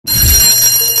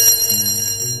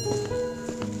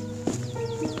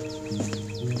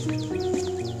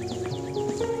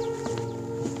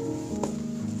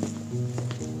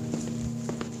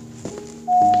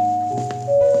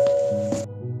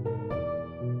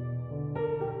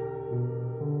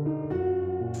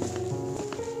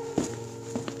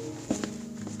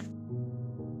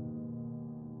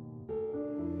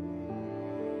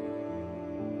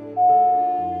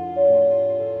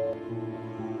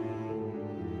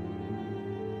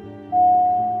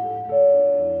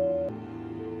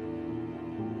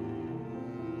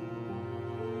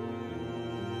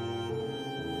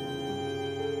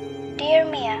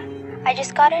I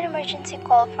just got an emergency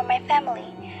call from my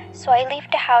family, so I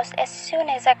left the house as soon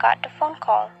as I got the phone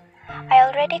call. I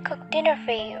already cooked dinner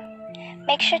for you.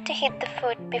 Make sure to heat the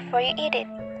food before you eat it.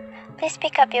 Please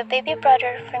pick up your baby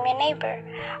brother from your neighbor.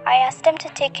 I asked them to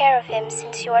take care of him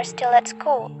since you are still at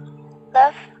school.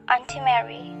 Love, Aunty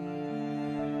Mary.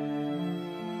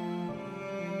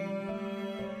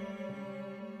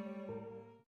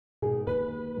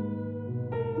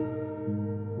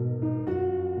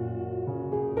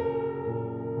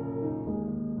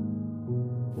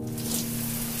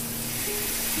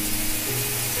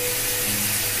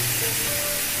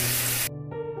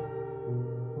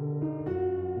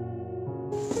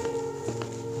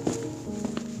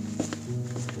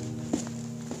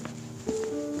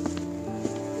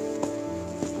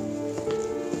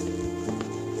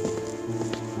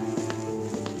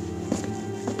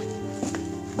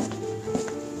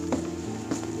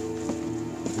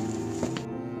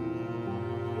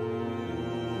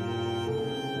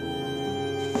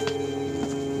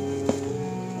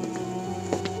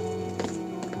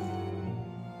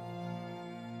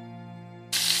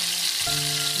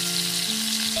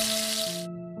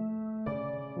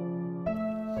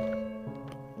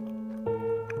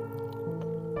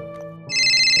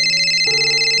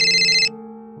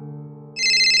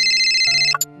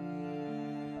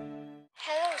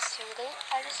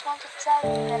 I just want to tell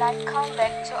you that I'd come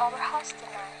back to our house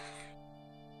tonight.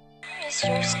 Is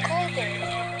your school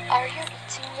day? Are you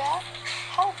eating well?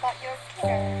 How about your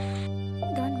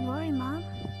dinner? Don't worry, Mom.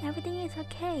 Everything is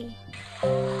okay.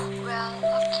 Well,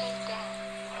 okay then.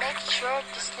 Make sure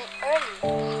to sleep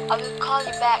early. I will call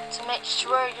you back to make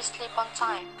sure you sleep on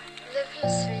time. Love you,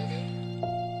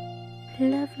 sweetie.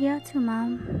 Love you too,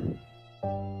 Mom.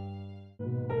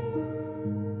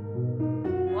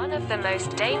 One of the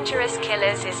most dangerous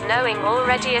killers is knowing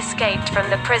already escaped from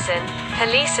the prison.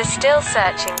 Police are still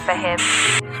searching for him.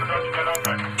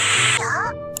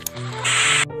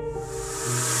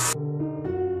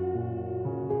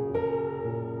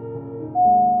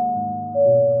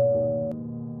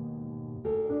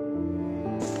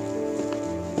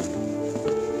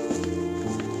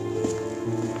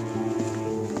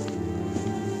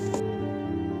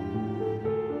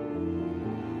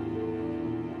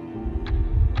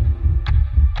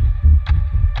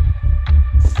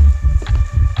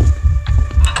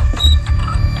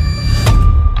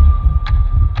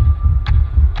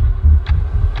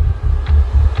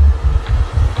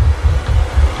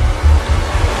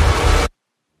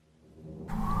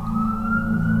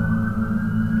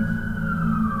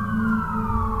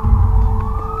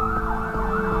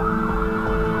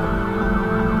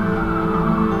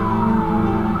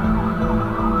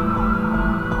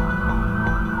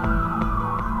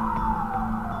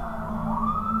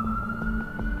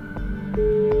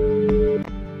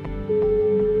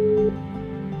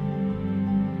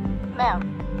 Ma'am,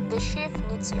 the shift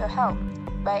needs your help.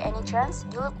 By any chance,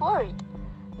 you look worried.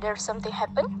 There's something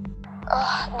happen?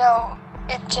 No.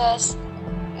 It just...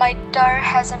 my daughter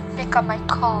hasn't picked up my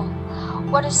call.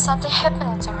 What if something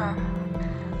happening to her?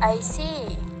 I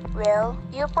see. Well,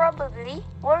 you're probably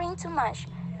worrying too much.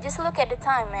 Just look at the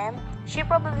time, ma'am. She's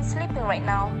probably sleeping right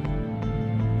now.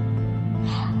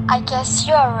 I guess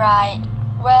you're right.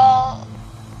 Well,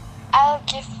 I'll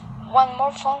give one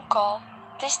more phone call.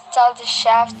 Please tell the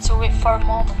chef to wait for a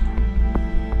moment.